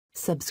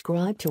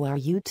Subscribe to our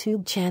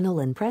YouTube channel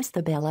and press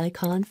the bell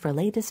icon for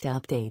latest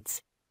updates.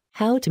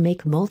 How to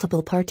make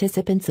multiple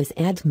participants as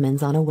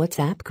admins on a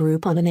WhatsApp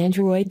group on an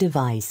Android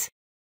device.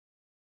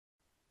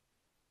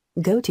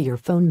 Go to your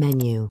phone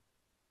menu.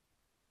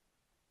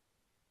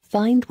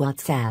 Find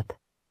WhatsApp.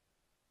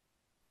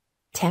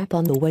 Tap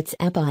on the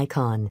WhatsApp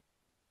icon.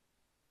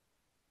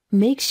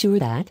 Make sure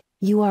that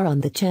you are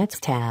on the Chats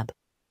tab.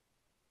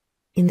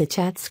 In the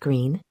chat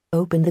screen,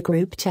 open the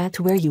group chat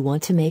where you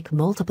want to make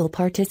multiple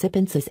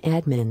participants as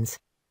admins.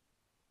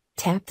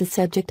 Tap the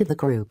subject of the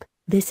group.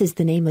 This is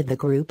the name of the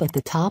group at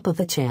the top of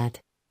the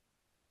chat.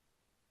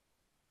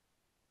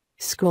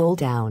 Scroll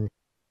down.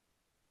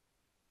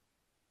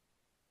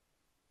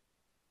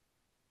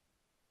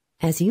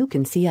 As you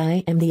can see,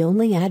 I am the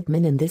only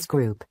admin in this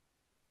group.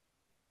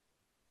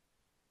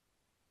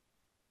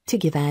 To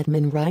give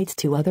admin rights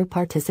to other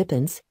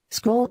participants,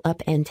 scroll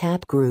up and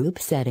tap Group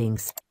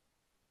Settings.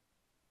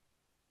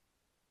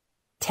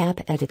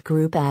 Tap Edit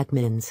Group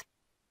Admins.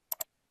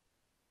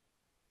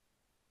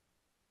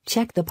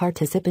 Check the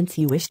participants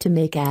you wish to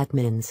make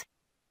admins.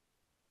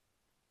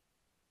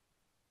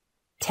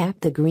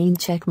 Tap the green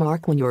check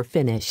mark when you're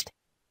finished.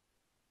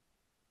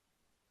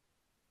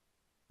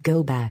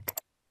 Go back.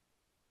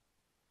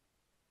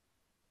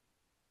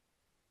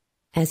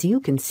 As you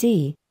can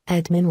see,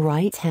 admin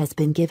rights has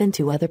been given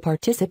to other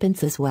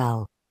participants as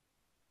well.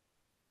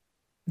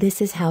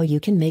 This is how you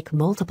can make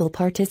multiple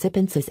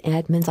participants as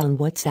admins on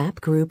WhatsApp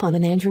group on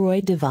an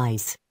Android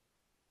device.